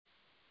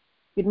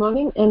Good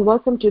morning and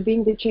welcome to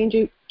Being the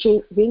Change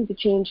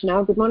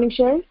Now. Good morning,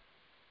 Sherry.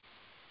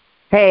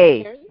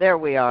 Hey, there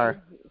we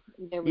are.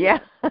 There we Yeah.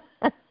 are.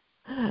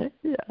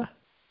 Yeah.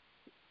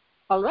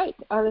 All right,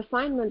 our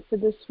assignment for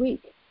this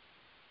week.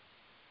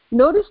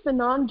 Notice the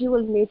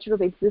non-dual nature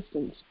of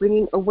existence,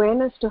 bringing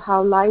awareness to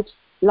how life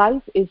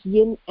is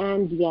yin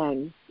and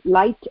yang,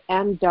 light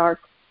and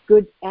dark,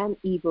 good and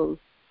evil,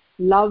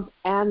 love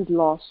and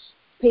loss,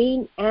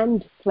 pain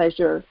and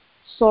pleasure,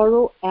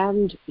 sorrow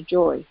and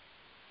joy.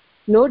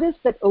 Notice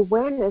that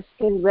awareness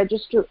can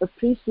register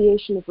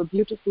appreciation of a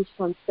beautiful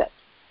sunset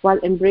while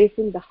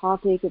embracing the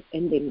heartache of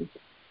endings.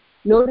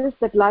 Notice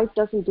that life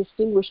doesn't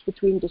distinguish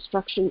between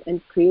destruction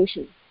and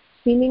creation,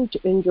 seeming to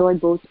enjoy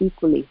both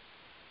equally.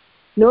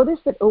 Notice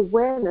that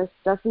awareness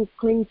doesn't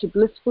cling to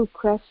blissful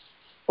crests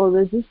or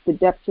resist the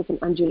depths of an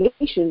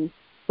undulation,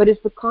 but is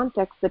the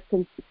context that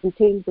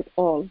contains it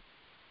all.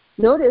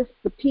 Notice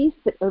the peace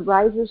that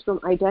arises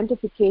from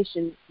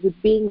identification with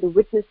being the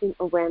witnessing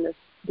awareness,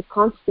 the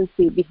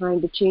constancy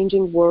behind the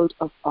changing world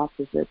of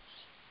opposites.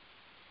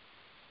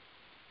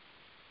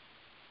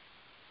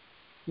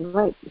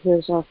 Right,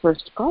 here's our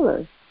first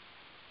caller.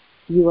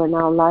 You are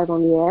now live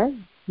on the air.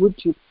 Would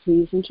you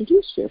please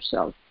introduce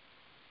yourself?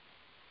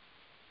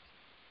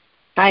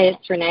 Hi,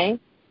 it's Renee.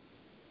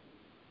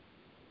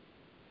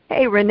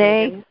 Hey,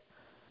 Renee.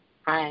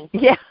 Hi.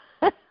 Yeah.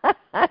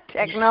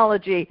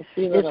 Technology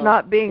is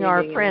not being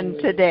our friend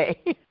today.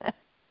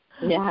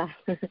 Yeah.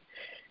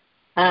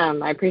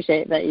 I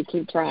appreciate that you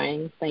keep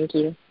trying. Thank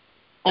you.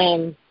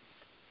 I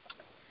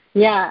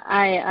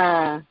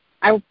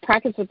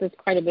practice with this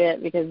quite a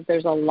bit because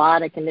there's a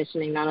lot of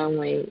conditioning, not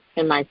only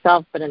in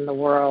myself but in the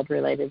world,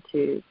 related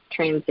to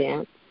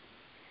transience.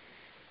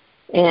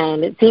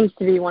 And it seems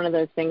to be one of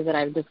those things that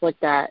I've just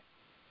looked at.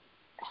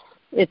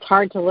 It's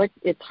hard to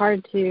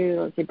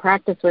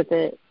practice with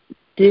it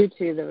due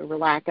to the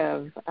lack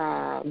of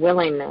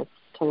willingness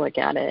to look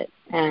at it.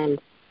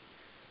 And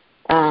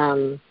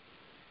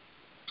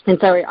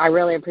so I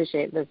really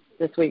appreciate this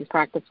week's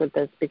practice with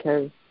this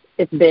because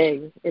it's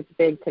big. It's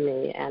big to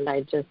me, and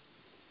I've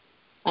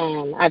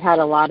had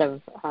a lot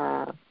of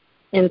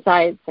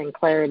insights and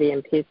clarity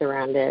and peace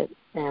around it.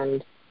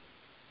 And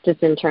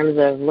just in terms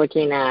of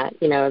looking at,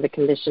 the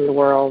conditioned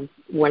world,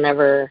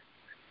 whenever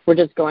we're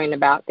just going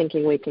about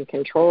thinking we can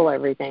control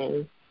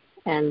everything,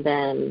 and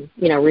then,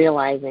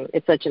 realizing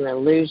it's such an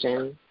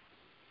illusion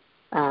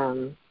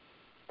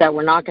that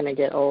we're not going to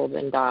get old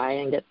and die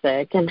and get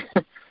sick,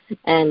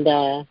 and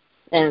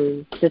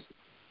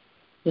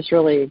just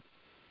really,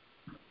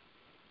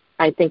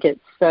 I think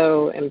it's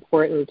so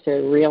important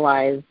to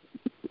realize,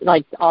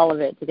 like, all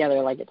of it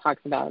together, like it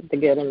talks about the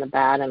good and the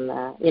bad and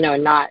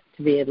and not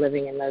to be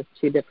living in those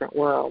two different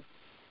worlds.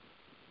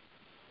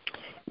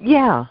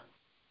 Yeah.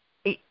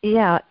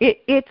 Yeah.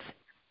 It's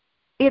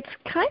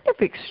kind of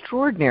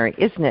extraordinary,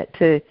 isn't it,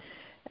 to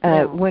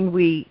when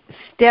we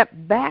step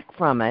back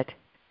from it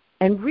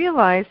and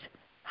realize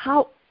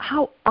how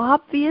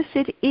obvious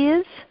it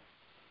is,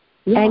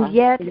 and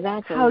yet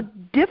how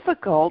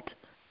difficult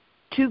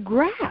to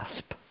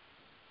grasp.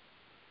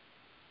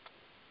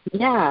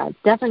 Yeah,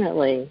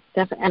 definitely.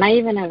 And I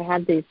even have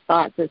had these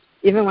thoughts.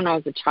 Even when I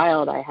was a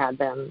child, I had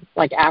them.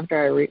 Like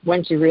after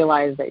once you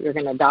realize that you're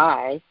going to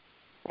die,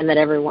 and that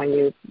everyone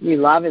you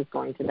love is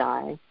going to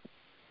die,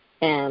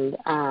 and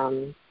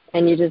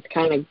you just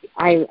kind of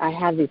I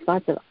have these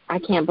thoughts of, I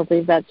can't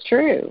believe that's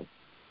true.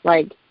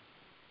 Like,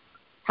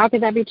 how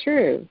could that be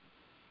true?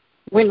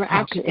 When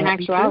in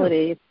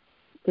actuality,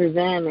 through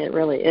them, it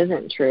really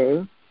isn't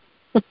true.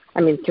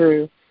 I mean,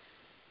 through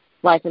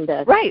life and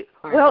death. Right.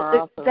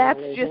 Well, that's that's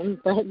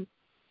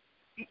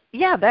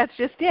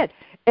just it.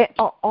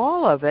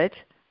 All of it,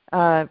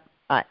 I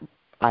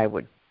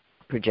would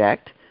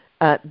project,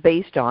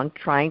 based on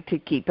trying to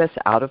keep us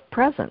out of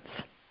presence,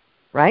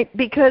 right?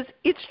 Because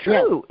it's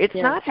true. It's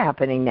not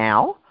happening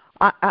now.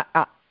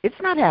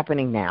 It's not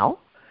happening now.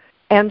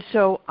 And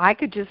so I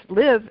could just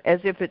live as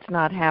if it's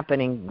not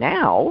happening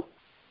now,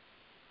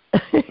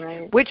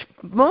 right. Which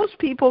most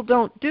people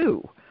don't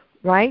do,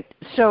 right?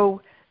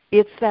 So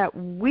it's that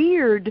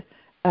weird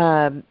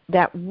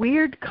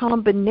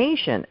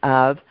combination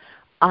of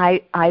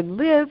I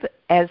live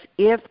as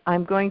if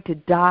I'm going to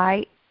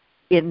die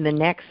in the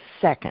next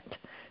second.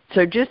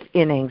 So just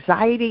in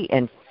anxiety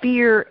and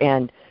fear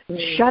and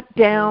shut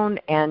down,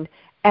 and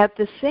at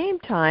the same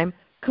time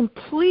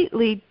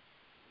completely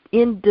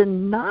in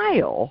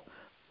denial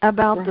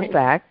about the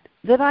fact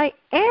that I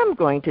am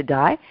going to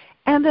die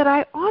and that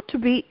I ought to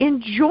be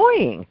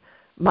enjoying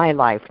my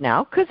life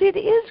now because it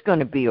is going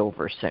to be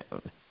over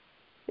soon.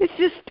 It's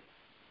just,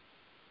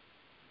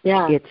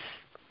 it's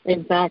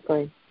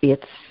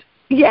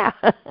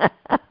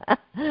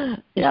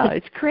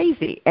it's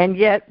crazy, and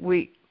yet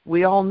we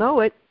all know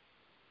it.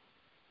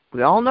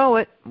 We all know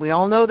it. We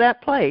all know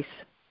that place.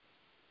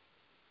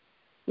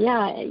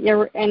 Yeah,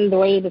 and the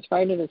way you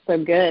described it is so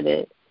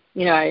good.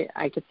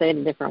 I could say it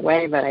a different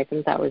way, but I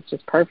think that was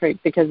just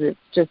perfect because it's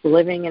just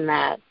living in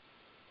that,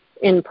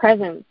 in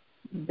presence,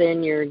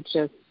 then you're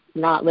just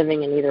not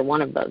living in either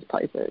one of those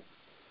places.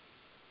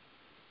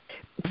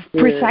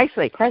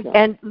 Precisely. present.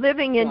 And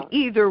living in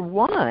either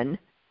one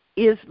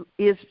is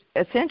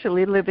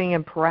essentially living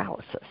in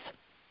paralysis,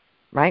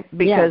 right?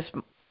 Because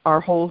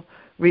our whole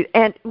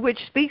and which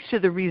speaks to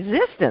the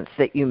resistance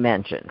that you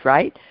mentioned,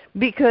 right?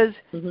 Because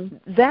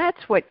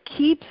that's what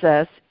keeps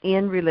us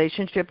in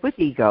relationship with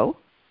ego,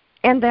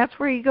 and that's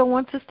where ego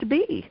wants us to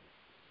be.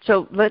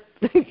 So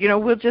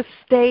we'll just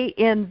stay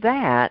in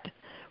that.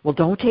 Well,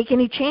 don't take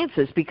any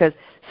chances because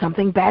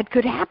something bad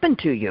could happen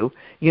to you.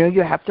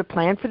 You have to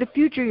plan for the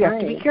future. You have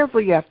to be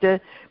careful. You have to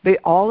be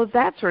all of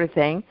that sort of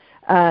thing.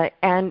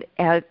 And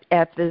at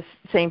the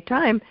same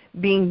time,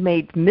 being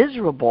made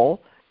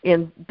miserable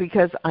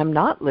because I'm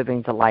not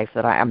living the life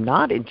that I'm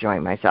not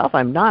enjoying myself.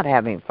 I'm not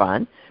having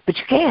fun. But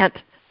you can't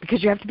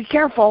because you have to be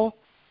careful.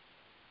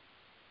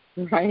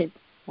 Right.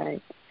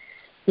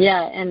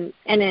 Yeah, and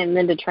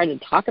then to try to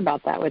talk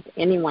about that with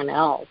anyone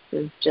else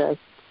is just.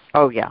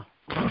 Oh yeah.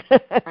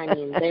 I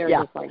mean, they are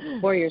just like,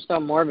 boy, you're so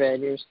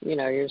morbid.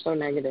 You're so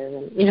negative,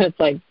 and it's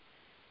like,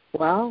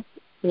 well,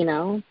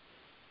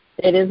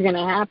 it is going to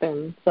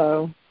happen.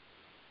 So.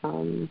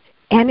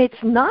 And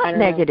it's not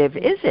negative,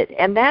 is it?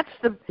 And that's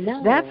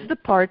the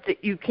part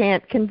that you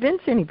can't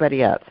convince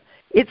anybody of.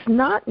 It's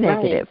not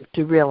negative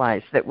to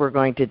realize that we're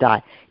going to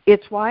die.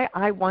 It's why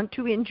I want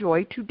to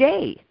enjoy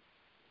today.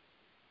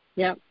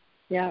 Yep.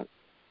 Yeah,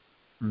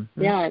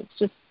 it's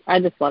just I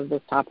just love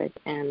this topic,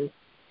 and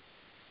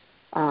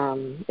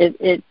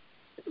it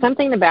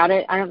something about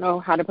it, I don't know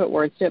how to put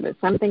words to it, but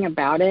something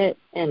about it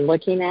and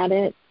looking at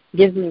it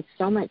gives me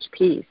so much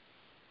peace.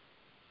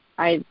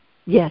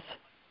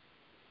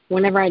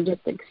 Whenever I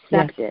just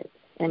accept it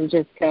and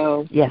just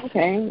go,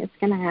 okay, it's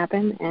going to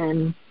happen,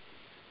 and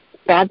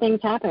bad things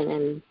happen,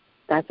 and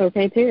that's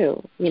okay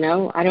too.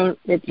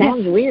 It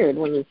sounds weird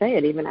when you say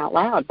it even out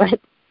loud, but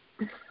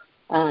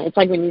it's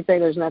like when you say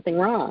there's nothing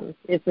wrong.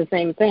 It's the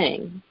same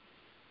thing.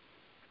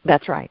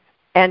 That's right.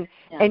 And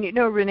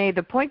Renee,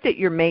 the point that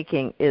you're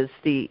making is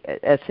the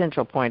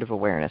essential point of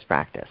awareness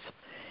practice.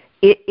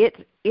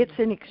 It's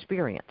an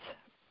experience.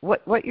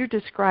 What you're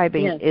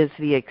describing is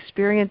the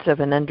experience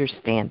of an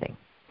understanding.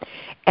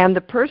 And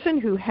the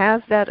person who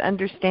has that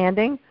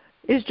understanding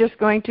is just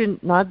going to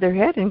nod their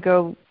head and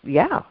go,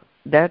 yeah,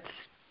 that's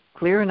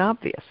clear and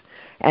obvious.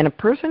 And a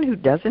person who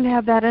doesn't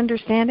have that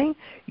understanding,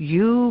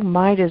 you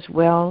might as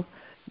well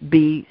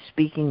be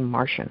speaking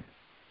Martian.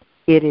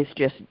 It is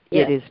just,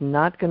 it is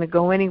not going to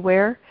go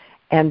anywhere,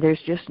 and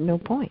there's just no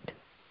point.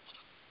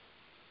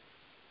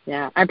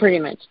 Yeah, I pretty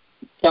much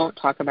don't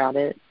talk about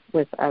it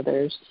with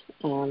others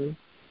often.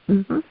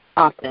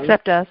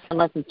 Except us.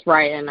 Unless it's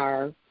right in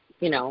our,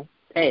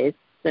 face,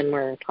 then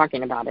we're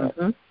talking about it.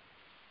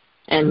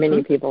 And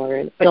many people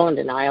are still in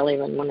denial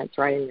even when it's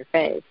right in your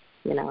face.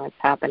 It's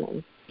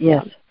happening.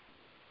 Yes.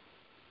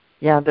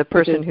 Yeah, the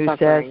person who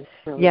says,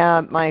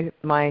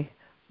 really.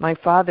 My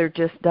father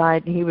just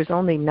died and he was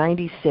only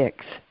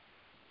 96.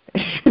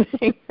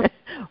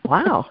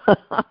 Wow.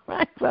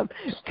 Well,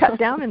 cut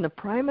down in the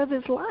prime of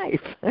his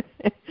life.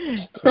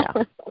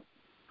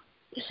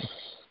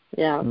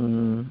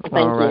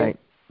 All right.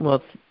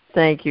 Well,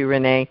 thank you,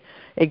 Renee.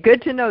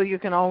 Good to know you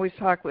can always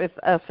talk with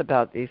us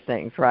about these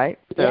things, right?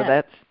 So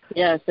that's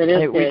yes, it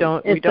is.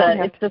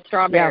 It's the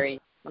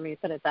strawberry. Let me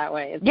put it that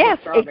way. It's the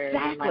strawberry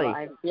exactly. in my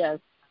life. Yes.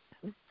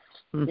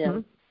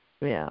 Yes.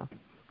 Yeah.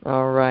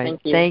 All right.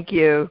 Thank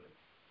you.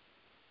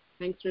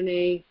 Thanks,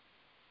 Renee.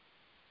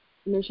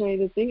 Michelle,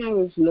 the thing I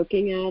was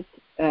looking at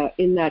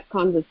in that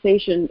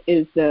conversation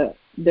is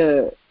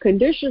the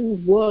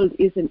conditioned world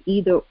is an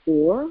either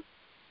or.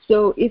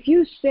 So if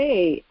you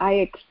say, I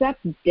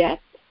accept death,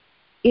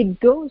 it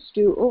goes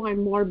to, oh,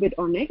 I'm morbid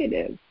or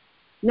negative.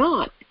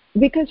 Not.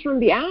 Because from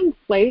the and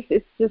place,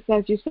 it's just,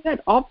 as you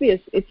said,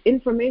 obvious. It's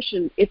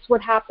information. It's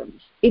what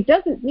happens. It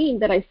doesn't mean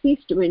that I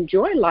cease to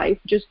enjoy life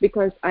just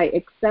because I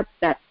accept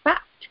that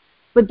fact.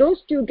 But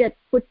those two get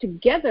put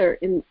together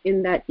in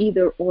that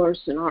either-or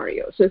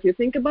scenario. So if you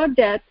think about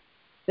death,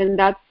 then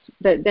that's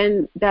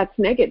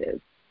negative,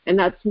 and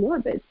that's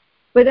morbid.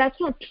 But that's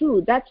not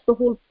true. That's the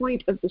whole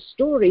point of the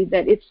story,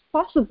 that it's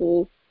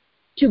possible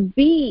to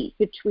be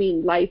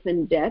between life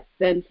and death,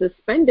 then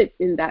suspended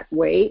in that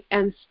way,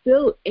 and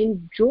still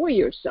enjoy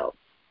yourself.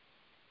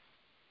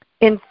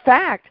 In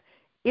fact,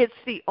 it's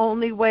the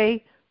only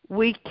way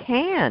we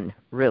can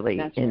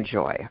really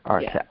enjoy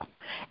ourselves.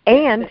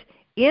 And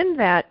in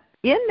that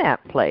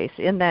place,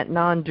 in that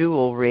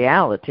non-dual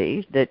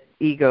reality that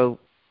ego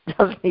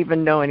doesn't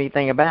even know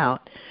anything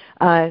about,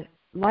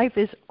 life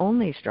is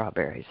only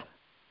strawberries.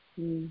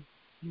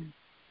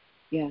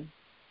 Yeah.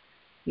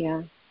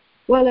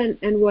 Well,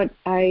 and what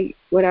I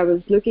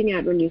was looking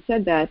at when you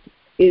said that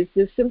is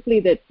just simply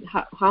that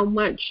how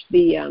much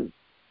the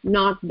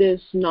not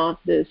this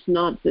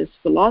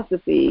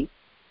philosophy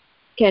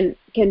can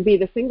be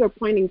the finger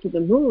pointing to the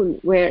moon,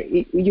 where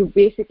you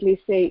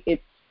basically say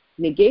it's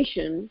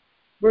negation,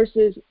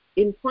 versus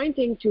in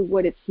pointing to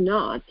what it's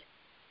not,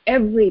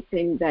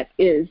 everything that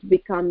is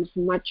becomes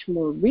much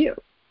more real.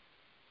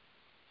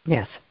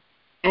 Yes.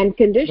 And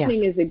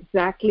conditioning is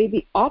exactly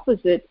the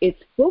opposite.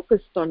 It's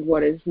focused on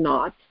what is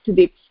not to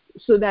the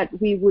so that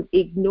we would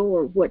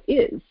ignore what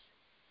is.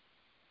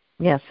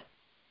 Yes.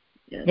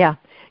 Yeah.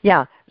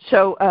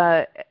 So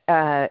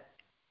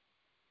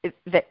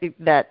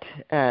that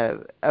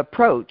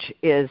approach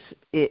is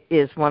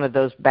one of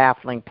those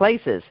baffling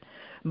places.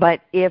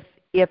 But if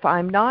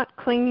I'm not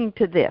clinging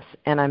to this,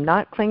 and I'm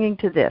not clinging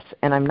to this,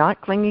 and I'm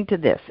not clinging to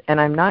this, and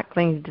I'm not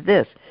clinging to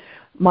this,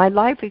 my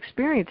life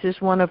experience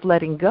is one of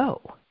letting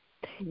go.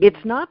 Mm-hmm.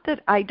 It's not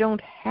that I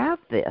don't have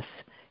this.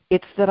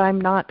 It's that I'm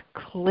not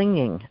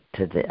clinging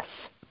to this.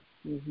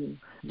 Mm-hmm.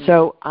 Mm-hmm.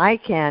 So I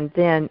can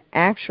then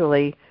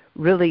actually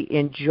really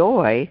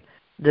enjoy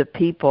the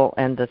people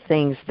and the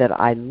things that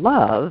I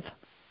love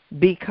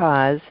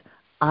because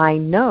I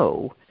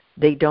know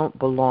they don't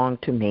belong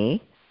to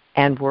me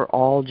and we're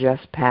all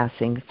just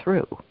passing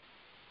through.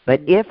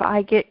 But if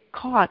I get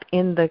caught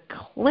in the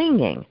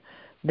clinging,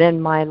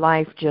 then my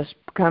life just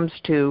comes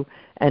to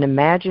an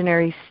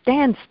imaginary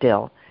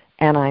standstill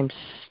and I'm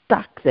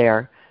stuck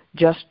there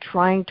just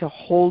trying to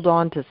hold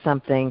on to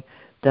something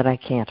that I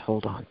can't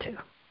hold on to.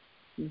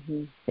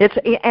 Mm-hmm.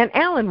 And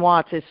Alan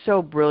Watts is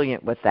so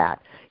brilliant with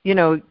that.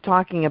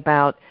 Talking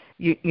about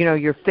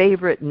your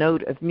favorite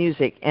note of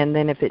music, and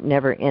then if it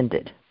never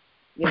ended,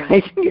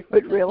 right, you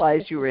would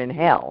realize you were in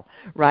hell,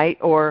 right?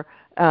 Or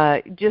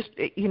just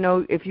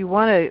if you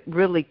want to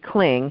really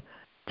cling,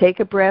 take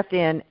a breath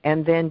in,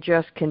 and then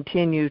just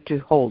continue to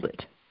hold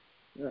it.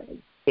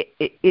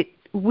 Right.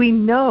 We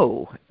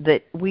know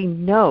that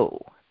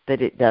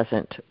it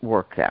doesn't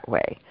work that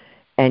way,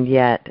 and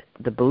yet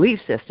the belief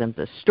system,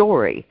 the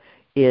story,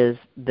 is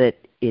that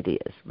it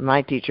is.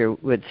 My teacher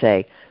would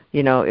say,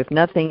 if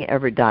nothing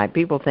ever died,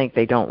 people think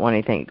they don't want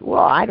anything.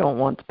 Well, I don't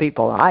want the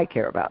people I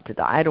care about to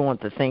die. I don't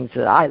want the things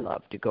that I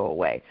love to go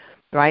away,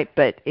 right?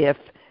 But if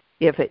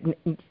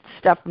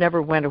stuff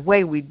never went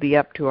away, we'd be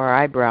up to our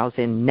eyebrows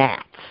in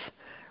gnats,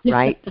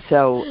 right?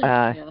 So,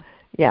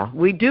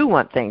 we do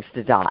want things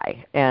to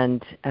die,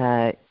 and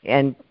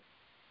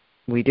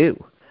we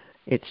do.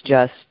 It's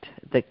just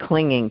the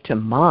clinging to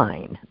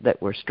mine that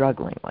we're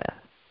struggling with.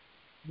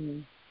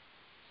 Mm-hmm.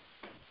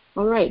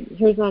 All right,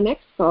 here's our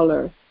next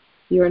caller.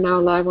 You are now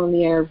live on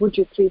the air. Would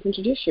you please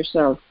introduce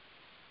yourself?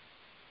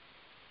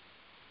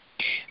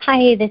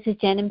 Hi, this is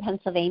Jen in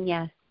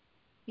Pennsylvania.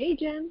 Hey,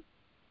 Jen.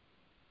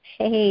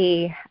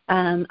 Hey,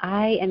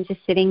 I am just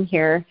sitting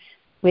here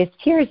with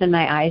tears in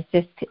my eyes,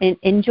 just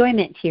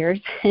enjoyment tears,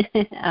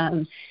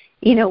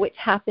 which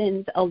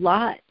happens a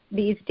lot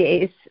these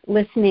days,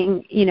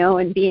 listening,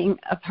 and being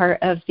a part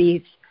of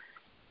these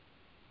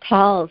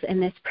calls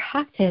and this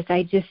practice.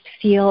 I just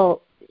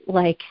feel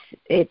like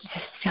it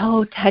just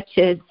so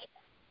touches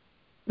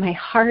my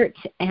heart,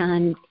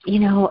 and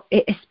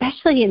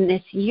especially in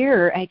this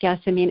year, I guess,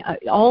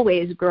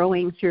 always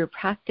growing through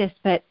practice,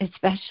 but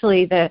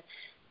especially the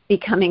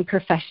becoming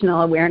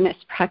professional awareness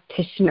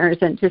practitioners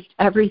and just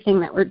everything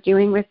that we're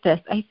doing with this.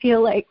 I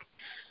feel like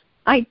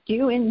I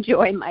do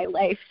enjoy my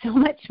life so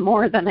much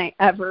more than I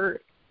ever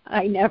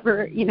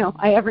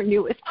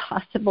knew was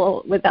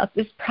possible without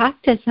this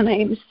practice, and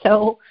I'm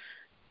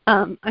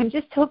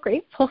just so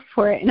grateful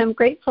for it, and I'm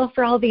grateful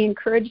for all the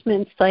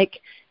encouragements.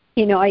 Like,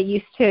 I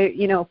used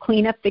to,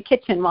 clean up the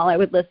kitchen while I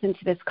would listen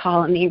to this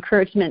call, and the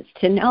encouragements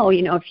to know,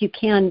 if you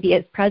can, be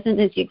as present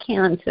as you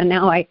can. So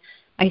now I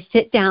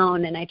sit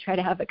down and I try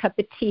to have a cup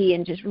of tea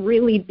and just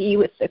really be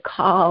with the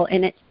call,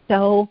 and it's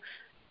so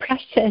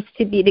precious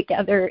to be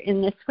together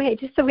in this way,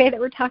 just the way that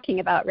we're talking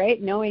about,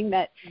 right? Knowing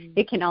that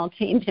it can all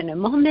change in a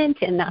moment,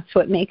 and that's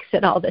what makes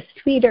it all the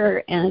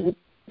sweeter. And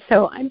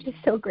so I'm just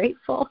so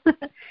grateful.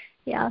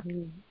 Yeah.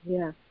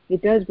 Yeah.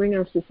 It does bring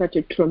us to such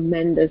a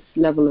tremendous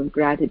level of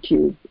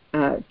gratitude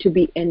to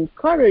be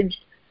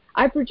encouraged.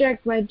 I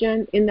project, my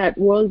Jen, in that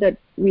world that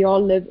we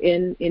all live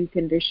in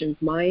conditioned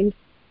mind.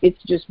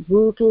 It's just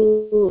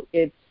brutal.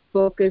 It's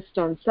focused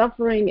on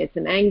suffering. It's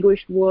an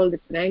anguished world.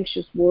 It's an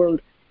anxious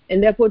world.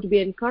 And therefore, to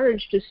be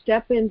encouraged to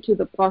step into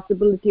the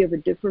possibility of a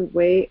different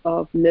way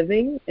of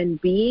living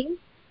and being,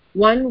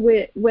 one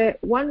where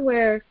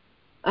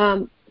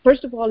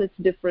first of all, it's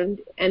different,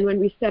 and when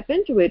we step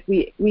into it,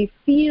 we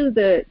feel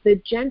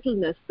the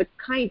gentleness, the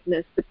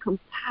kindness, the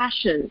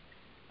compassion,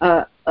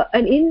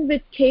 an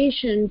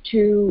invitation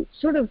to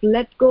sort of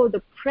let go of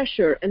the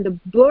pressure and the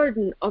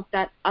burden of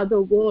that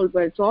other world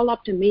where it's all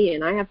up to me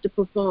and I have to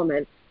perform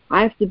and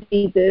I have to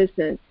be this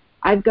and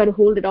I've got to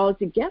hold it all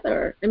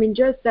together.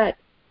 Just that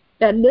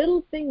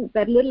little thing,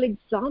 that little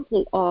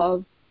example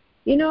of,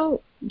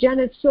 Jen,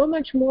 it's so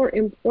much more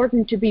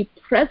important to be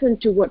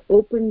present to what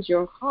opens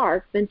your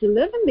heart than to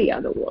live in the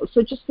other world.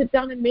 So just sit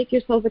down and make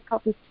yourself a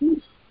cup of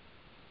tea.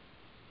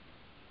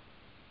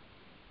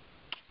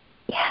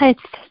 Yeah,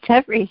 it's just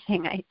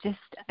everything.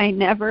 I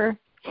never,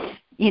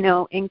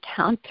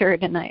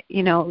 encountered, and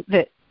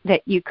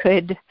that you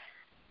could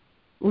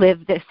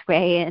live this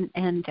way.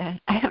 And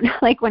I don't know,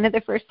 like one of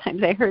the first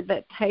times I heard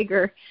that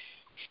Tiger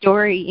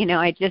story,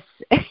 I just,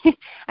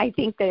 I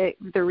think that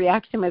the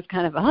reaction was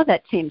kind of, oh,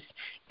 that seems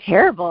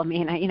terrible. I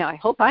mean, I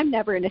hope I'm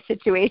never in a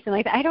situation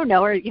like that. I don't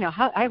know, or,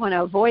 how I want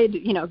to avoid,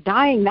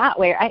 dying that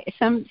way,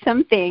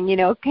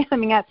 something,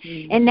 coming up.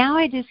 And now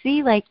I just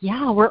see like,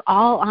 yeah, we're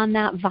all on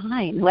that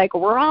vine. Like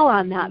we're all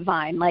on that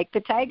vine. Like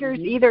the tigers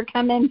either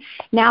come in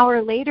now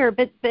or later,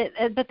 but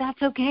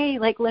that's okay.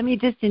 Like, let me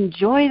just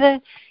enjoy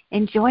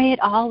it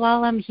all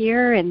while I'm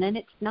here, and then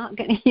it's not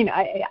going to,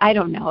 I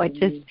don't know.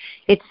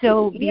 It's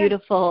so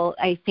beautiful,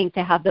 I think,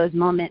 to have those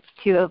moments,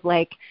 too, of,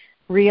 like,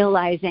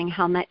 realizing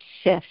how much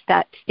shifts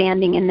that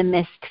standing in the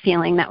mist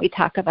feeling that we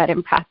talk about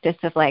in practice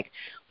of, like,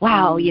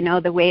 wow,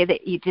 the way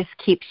that you just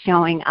keep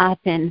showing up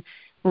and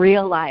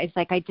realize,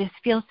 like, I just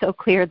feel so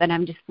clear that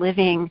I'm just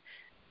living,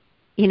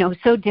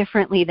 so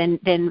differently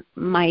than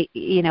my,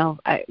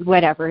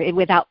 whatever,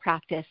 without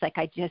practice. Like,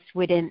 I just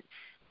wouldn't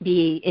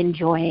be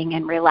enjoying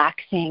and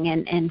relaxing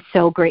and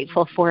so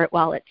grateful for it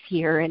while it's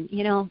here. And,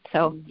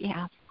 so,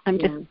 yeah, I'm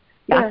just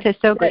back to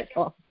so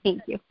grateful.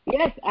 Thank you.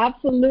 Yes,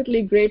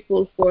 absolutely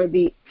grateful for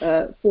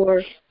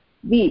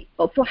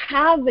for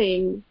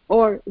having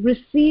or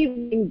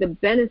receiving the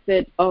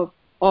benefit of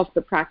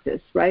the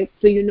practice, right?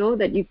 So you know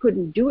that you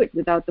couldn't do it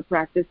without the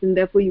practice, and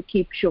therefore you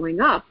keep showing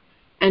up.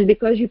 And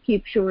because you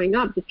keep showing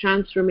up, the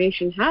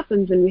transformation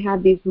happens, and we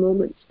have these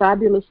moments,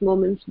 fabulous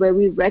moments, where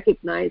we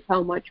recognize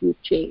how much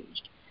we've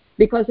changed,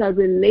 because our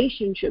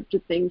relationship to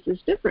things is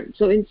different.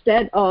 So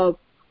instead of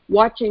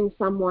watching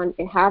someone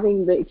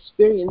having the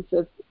experience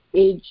of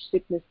age,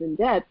 sickness, and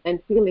death and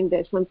feeling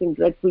there's something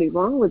dreadfully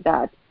wrong with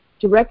that,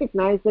 to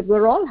recognize that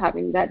we're all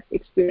having that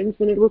experience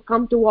and it will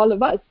come to all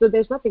of us. So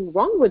there's nothing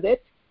wrong with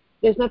it.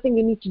 There's nothing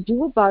you need to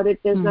do about it.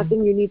 There's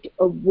nothing you need to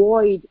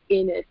avoid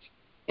in it.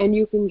 And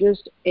you can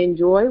just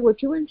enjoy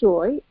what you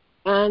enjoy.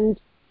 And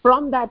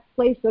from that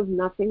place of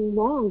nothing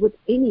wrong with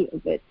any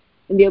of it.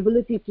 And the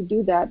ability to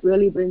do that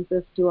really brings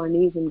us to our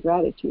knees in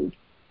gratitude.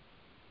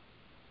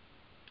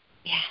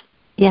 Yeah.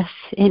 Yes,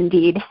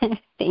 indeed.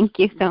 Thank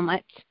you so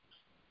much.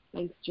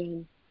 Thanks,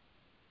 Jen.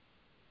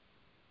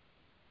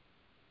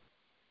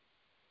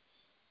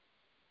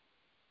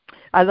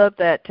 I love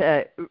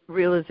that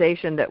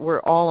realization that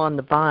we're all on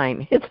the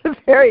vine. It's a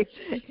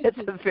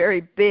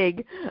very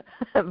big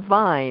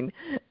vine,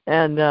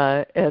 and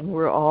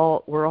we're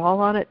all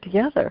on it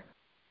together.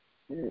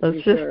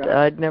 It's just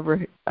I'd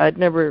never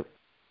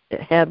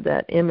had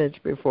that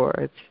image before.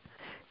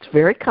 It's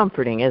very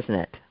comforting, isn't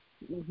it?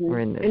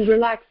 And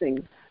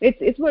relaxing.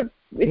 It's what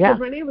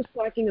Renee was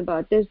talking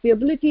about. There's the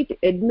ability to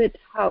admit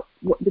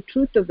the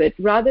truth of it,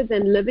 rather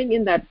than living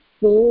in that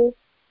full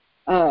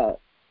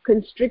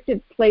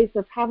constricted place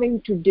of having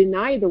to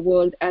deny the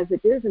world as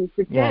it is and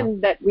pretend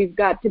that we've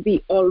got to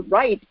be all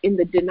right in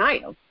the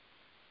denial.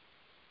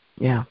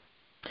 Yeah.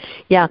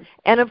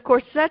 And of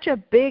course, such a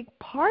big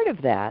part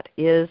of that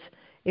is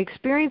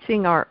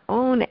experiencing our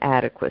own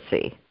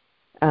adequacy,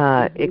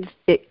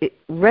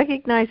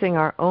 recognizing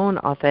our own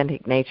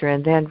authentic nature,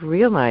 and then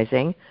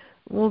realizing,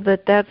 well,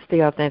 that's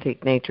the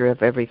authentic nature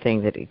of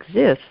everything that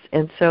exists,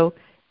 and so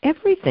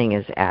everything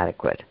is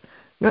adequate.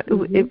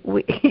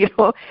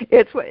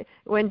 It's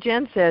when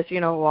Jen says,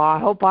 well, I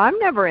hope I'm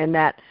never in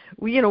that.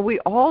 We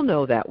all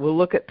know that. We'll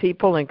look at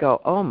people and go,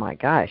 oh my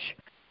gosh,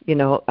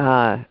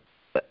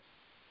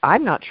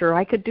 I'm not sure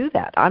I could do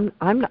that. I'm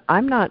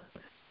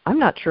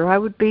not sure I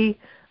would be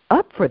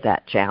up for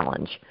that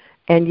challenge.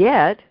 And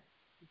yet,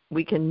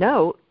 we can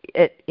know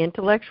it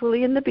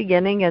intellectually in the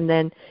beginning, and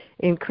then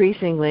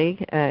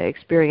increasingly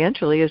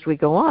experientially as we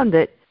go on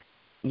that,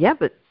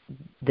 but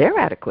they're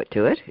adequate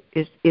to it.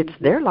 It's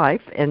their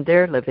life, and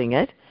they're living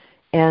it,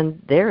 and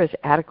they're as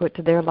adequate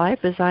to their life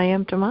as I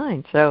am to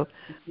mine. So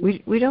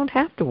we don't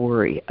have to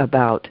worry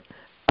about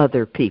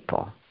other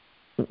people,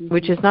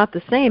 which is not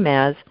the same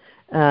as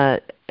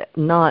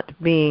not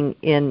being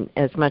in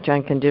as much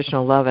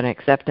unconditional love and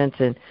acceptance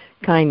and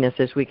kindness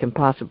as we can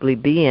possibly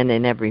be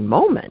in every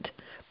moment.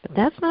 But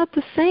that's not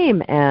the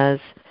same as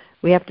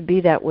we have to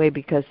be that way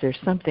because there's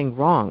something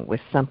wrong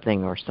with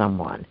something or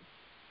someone.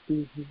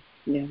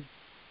 Yeah.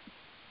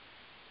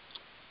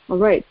 All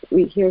right.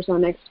 Here's our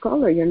next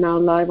caller. You're now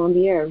live on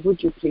the air.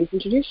 Would you please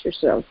introduce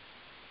yourself?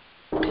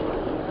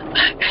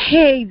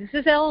 Hey, this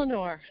is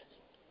Eleanor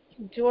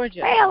from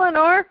Georgia. Hey,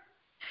 Eleanor.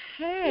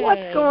 Hey.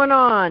 What's going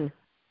on?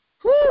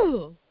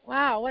 Whew.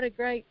 Wow, what a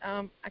great,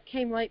 I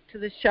came late to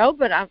the show,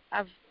 but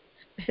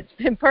it's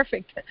been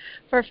perfect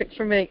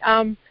for me,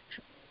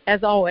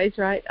 as always,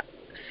 right?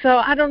 So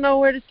I don't know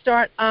where to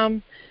start.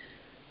 I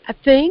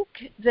think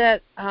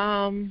that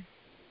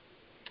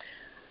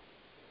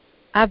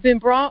I've been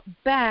brought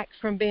back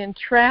from being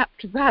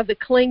trapped by the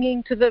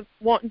clinging to the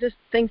wanting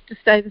things to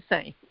stay the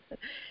same.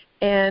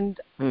 And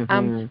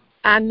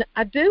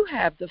I do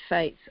have the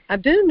faith. I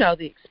do know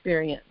the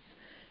experience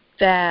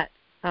that,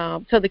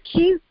 so the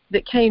key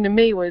that came to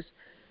me was,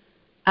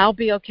 I'll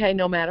be okay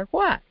no matter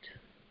what.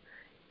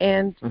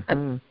 And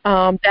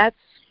that's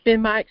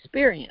been my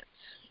experience.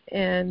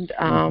 And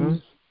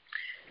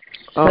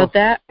so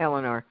that...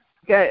 Eleanor,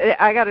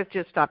 I got to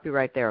just stop you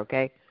right there,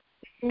 okay?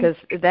 Because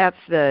that's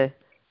it.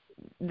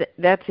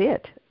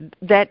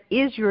 that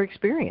is your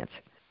experience,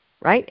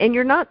 right? And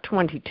you're not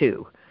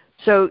 22.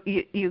 So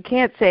you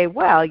can't say,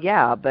 well,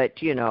 yeah, but,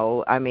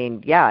 I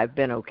mean, yeah, I've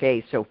been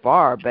okay so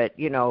far, but,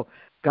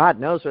 God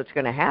knows what's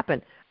going to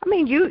happen. I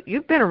mean,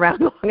 you've been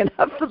around long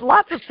enough that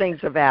lots of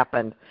things have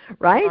happened,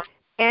 right?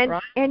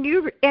 And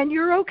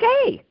you're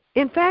okay.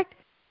 In fact,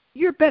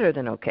 you're better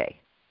than okay.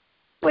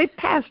 Way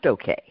past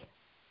okay.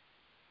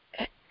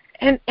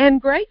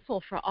 And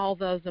grateful for all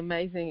those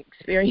amazing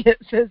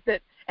experiences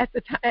that at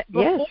the time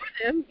before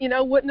them,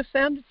 wouldn't have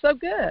sounded so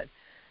good.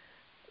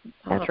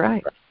 That's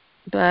right.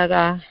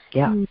 But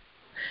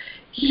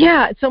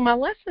yeah. So my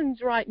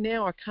lessons right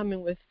now are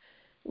coming with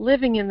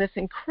living in this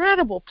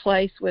incredible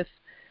place with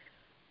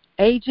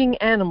aging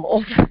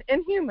animals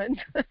and humans.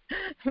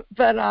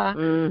 But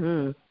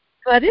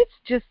it's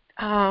just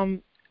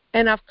and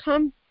I've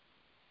come,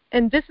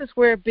 and this is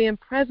where being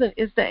present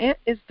is the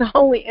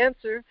only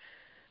answer.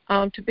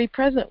 To be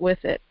present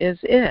with it is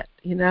it.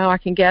 I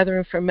can gather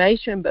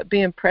information, but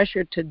being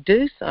pressured to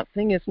do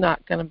something is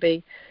not going to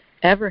be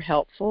ever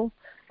helpful.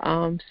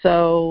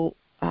 Anyway,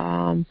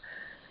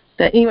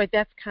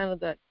 that's kind of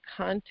the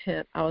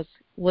content I was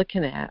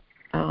looking at,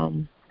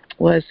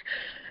 was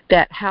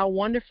that how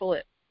wonderful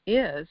it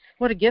is,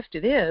 what a gift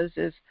it is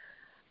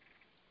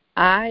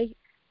I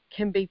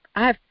can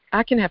have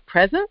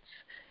presence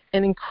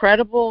and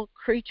incredible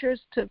creatures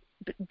to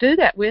do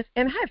that with,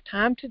 and I have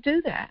time to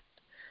do that.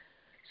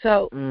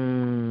 So,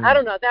 I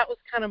don't know, that was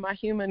kind of my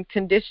human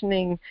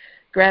conditioning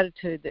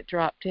gratitude that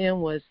dropped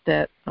in, was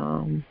that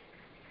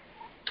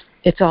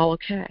it's all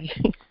okay.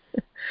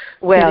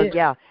 Well,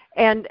 yeah.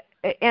 And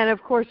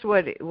of course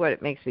what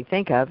it makes me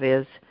think of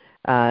is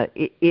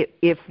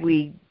if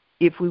we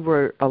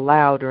were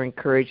allowed or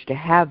encouraged to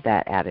have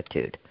that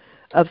attitude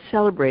of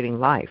celebrating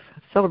life,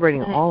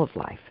 celebrating all of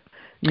life,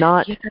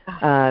 not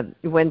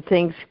when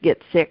things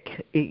get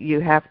sick,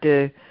 you have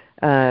to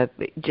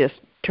just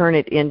turn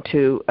it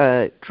into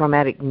a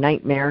traumatic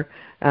nightmare.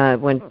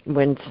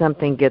 When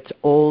something gets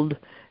old,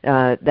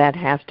 that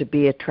has to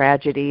be a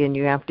tragedy, and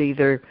you have to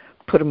either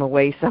put them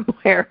away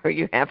somewhere, or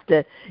you have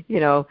to,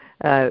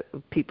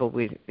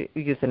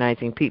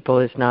 euthanizing people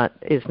is not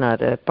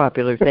a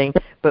popular thing,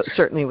 but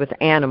certainly with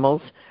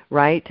animals,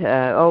 right?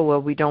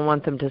 We don't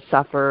want them to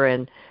suffer,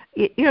 and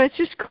it's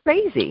just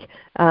crazy.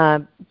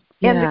 And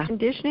the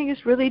conditioning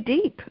is really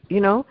deep.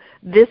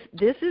 This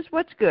is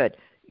what's good: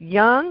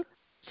 young,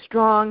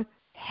 strong,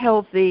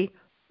 healthy,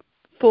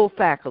 full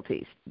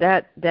faculties.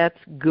 That's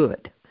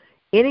good.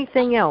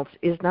 Anything else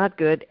is not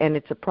good, and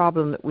it's a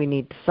problem that we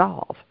need to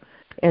solve.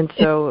 And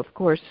so, of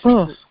course,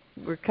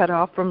 we're cut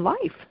off from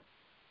life.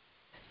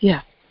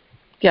 Yeah,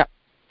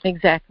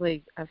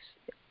 exactly. I've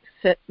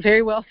said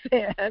very well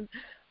said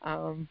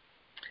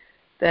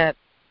that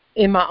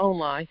in my own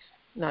life,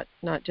 not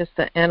just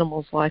the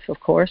animal's life,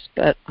 of course,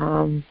 but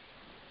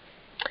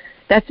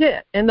that's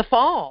it. And the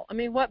fall. I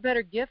mean, what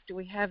better gift do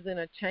we have than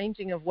a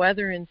changing of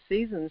weather and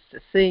seasons to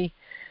see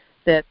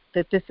that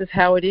this is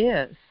how it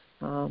is?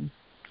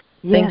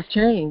 Things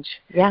change.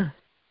 Yeah.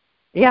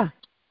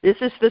 This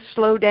is the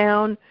slow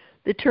down,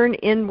 the turn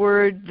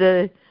inward,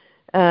 the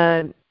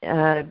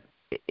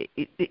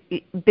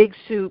big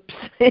soups,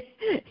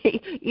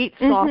 eat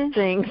soft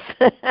things.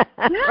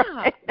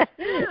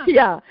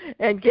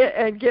 And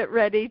get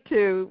ready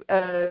to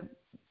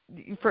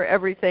for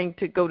everything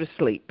to go to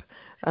sleep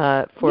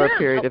for a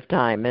period of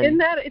time. And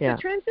that it's a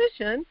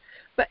transition,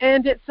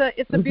 and it's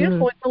a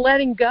beautiful it's a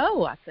letting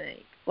go, I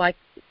think. Like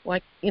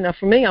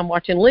for me, I'm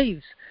watching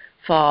leaves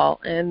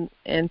fall and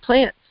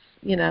plants,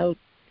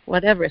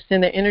 whatever,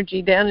 send their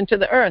energy down into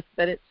the earth,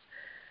 but it's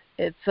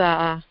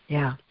I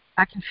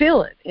can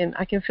feel it, and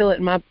I can feel it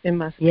in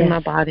my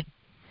body.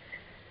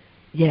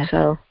 Yeah.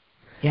 So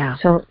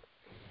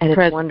and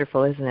it's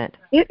wonderful, isn't it?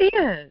 It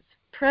is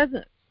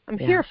present. I'm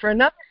here for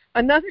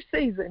another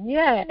season.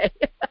 Yay.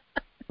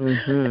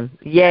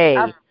 Yay.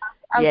 I've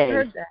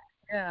heard that.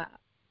 Yeah.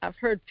 I've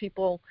heard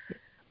people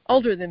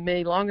older than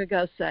me long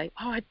ago say,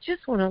 "Oh, I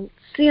just want to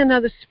see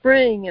another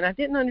spring," and I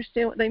didn't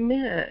understand what they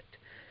meant,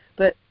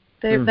 but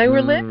they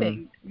were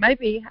living.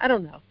 Maybe, I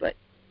don't know, but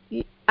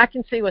I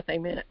can see what they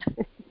meant.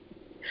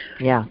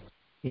 But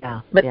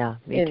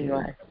me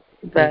anyway,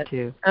 too. But me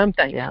too. I'm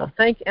thankful.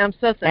 I'm so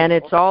thankful. And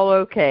it's all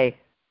okay.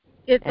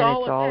 It's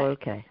all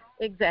okay.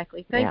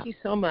 Exactly. Thank you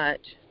so much.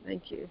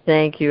 Thank you.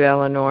 Thank you,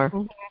 Eleanor.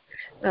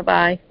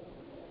 Bye-bye.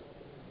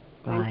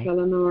 Thanks,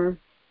 Eleanor.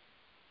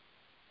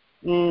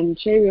 And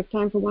Shay, we have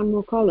time for one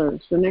more caller.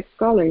 So next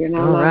caller, you're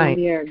now live on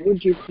the air.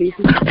 Would you please?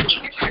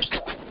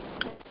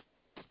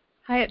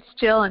 Hi, it's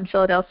Jill in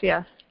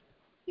Philadelphia.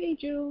 Hey,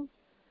 Jill.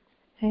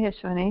 Hey,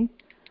 Ashwini.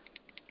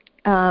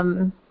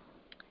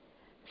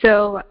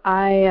 So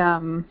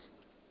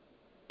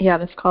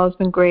this call has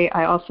been great.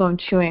 I also am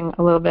chewing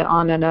a little bit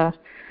on an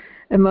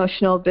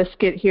emotional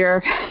biscuit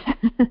here.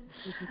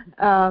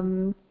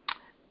 And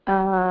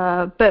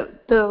I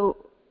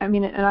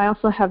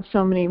also have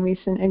so many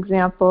recent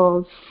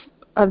examples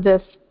of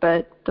this,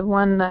 but the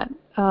one that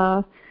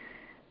I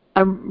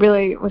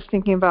really was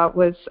thinking about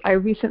was I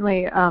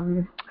recently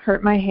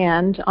hurt my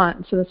hand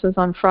so this was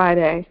on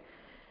Friday,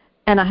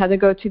 and I had to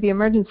go to the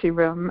emergency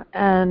room,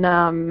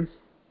 and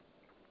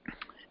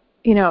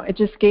it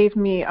just gave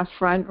me a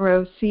front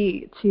row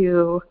seat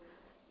to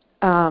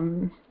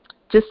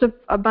just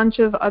a bunch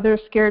of other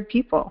scared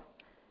people,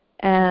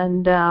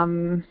 and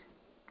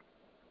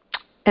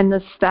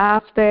the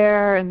staff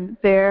there, and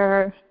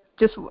they're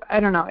just, I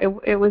don't know,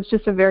 it was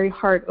just a very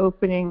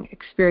heart-opening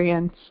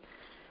experience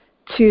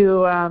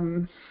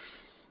to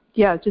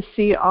just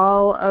see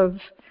all of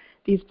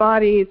these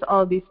bodies,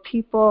 all of these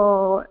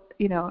people,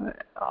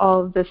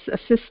 all of this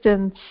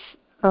assistance.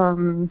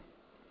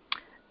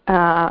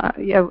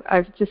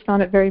 I've just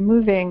found it very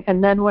moving.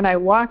 And then when I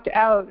walked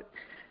out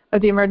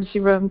of the emergency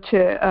room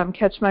to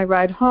catch my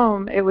ride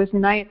home, it was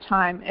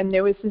nighttime, and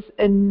there was this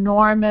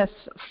enormous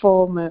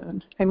full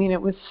moon. I mean,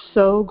 it was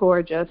so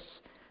gorgeous.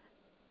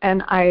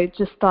 And I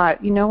just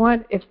thought, you know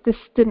what? If this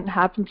didn't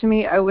happen to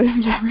me, I would have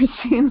never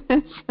seen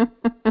this.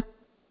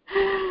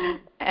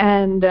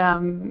 And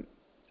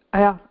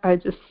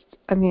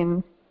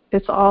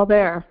it's all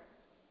there.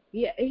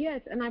 Yeah,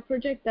 yes, and I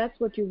project that's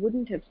what you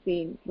wouldn't have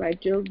seen,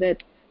 right, Jill?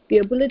 That the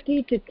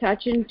ability to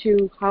touch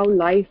into how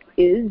life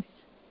is,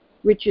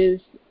 which is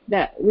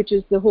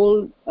the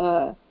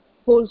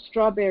whole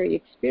strawberry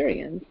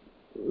experience,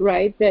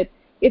 right? That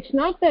it's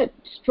not that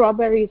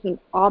strawberry is an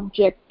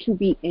object to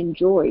be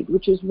enjoyed,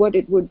 which is what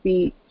it would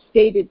be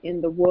stated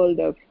in the world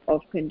of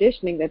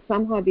conditioning, that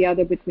somehow or the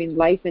other between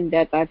life and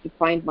death I have to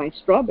find my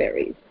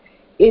strawberries.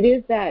 It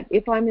is that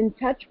if I'm in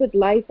touch with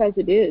life as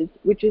it is,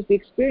 which is the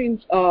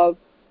experience of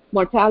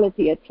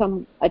mortality at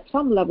some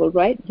level,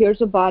 right?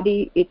 Here's a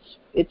body,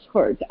 it's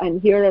hurt,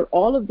 and here are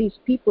all of these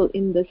people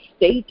in the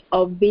state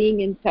of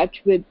being in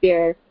touch with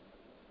their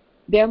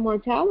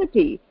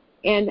mortality,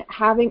 and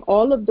having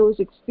all of those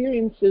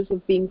experiences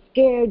of being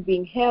scared,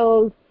 being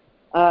held,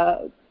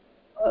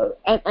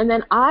 and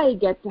then I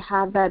get to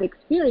have that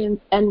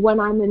experience. And when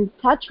I'm in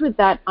touch with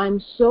that, I'm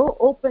so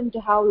open to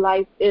how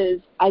life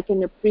is, I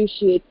can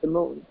appreciate the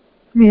moon,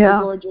 the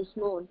gorgeous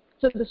moon.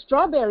 So the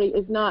strawberry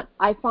is not,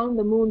 I found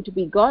the moon to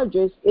be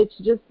gorgeous. It's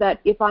just that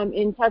if I'm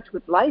in touch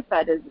with life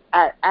as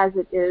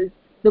it is,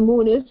 the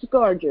moon is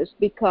gorgeous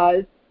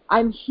because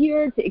I'm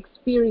here to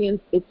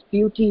experience its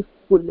beauty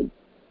fully.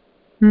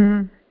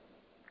 Mm.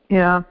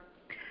 Yeah.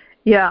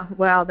 Yeah.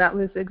 Wow. That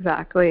was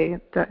exactly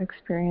the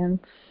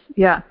experience.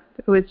 Yeah.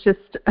 It was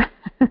just,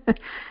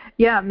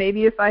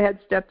 maybe if I had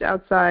stepped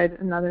outside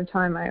another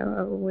time, I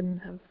wouldn't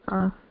have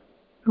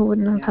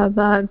had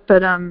that.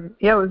 But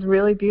it was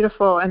really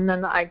beautiful. And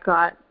then I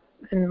got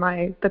in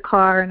the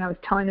car, and I was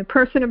telling the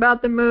person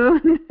about the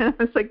moon. I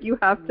was like, you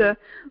have to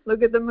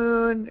look at the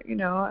moon.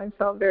 I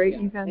felt very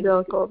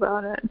evangelical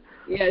about it.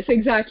 Yes,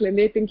 exactly. And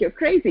they think you're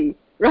crazy,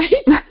 right?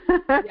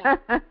 Yes.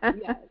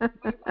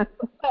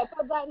 But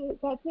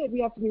that's it. We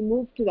have to be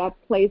moved to that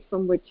place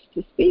from which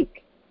to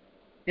speak.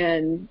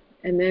 And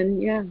then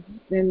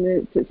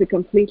it's a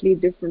completely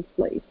different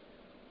place.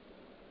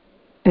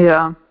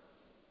 Yeah.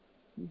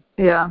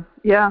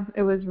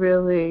 It was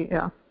really,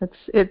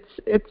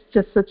 it's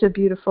just such a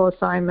beautiful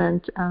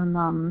assignment, and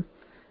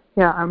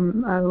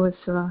I was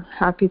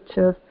happy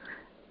to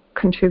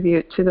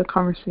contribute to the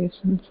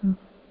conversation. So.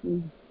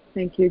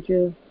 Thank you,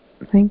 Jill.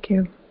 Thank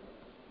you.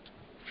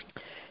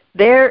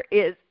 There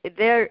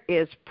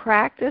is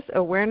practice,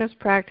 awareness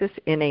practice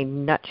in a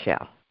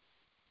nutshell.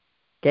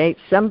 Okay,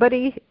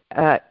 somebody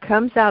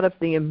comes out of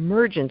the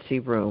emergency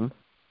room,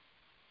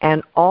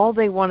 and all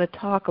they want to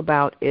talk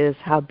about is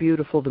how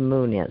beautiful the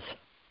moon is.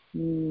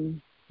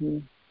 Mm-hmm.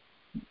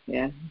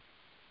 Yeah.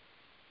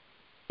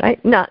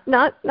 Right? Not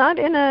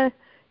in a,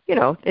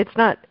 it's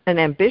not an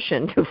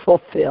ambition to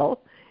fulfill.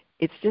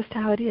 It's just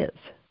how it is.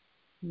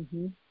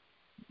 Mm-hmm.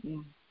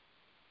 Yeah.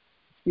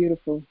 It's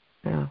beautiful.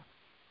 Yeah.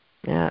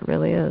 Yeah, it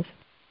really is.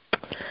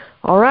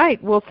 All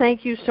right. Well,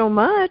 thank you so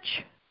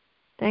much.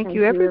 Thank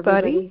you,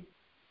 everybody.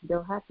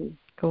 Go happy.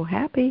 Go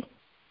happy.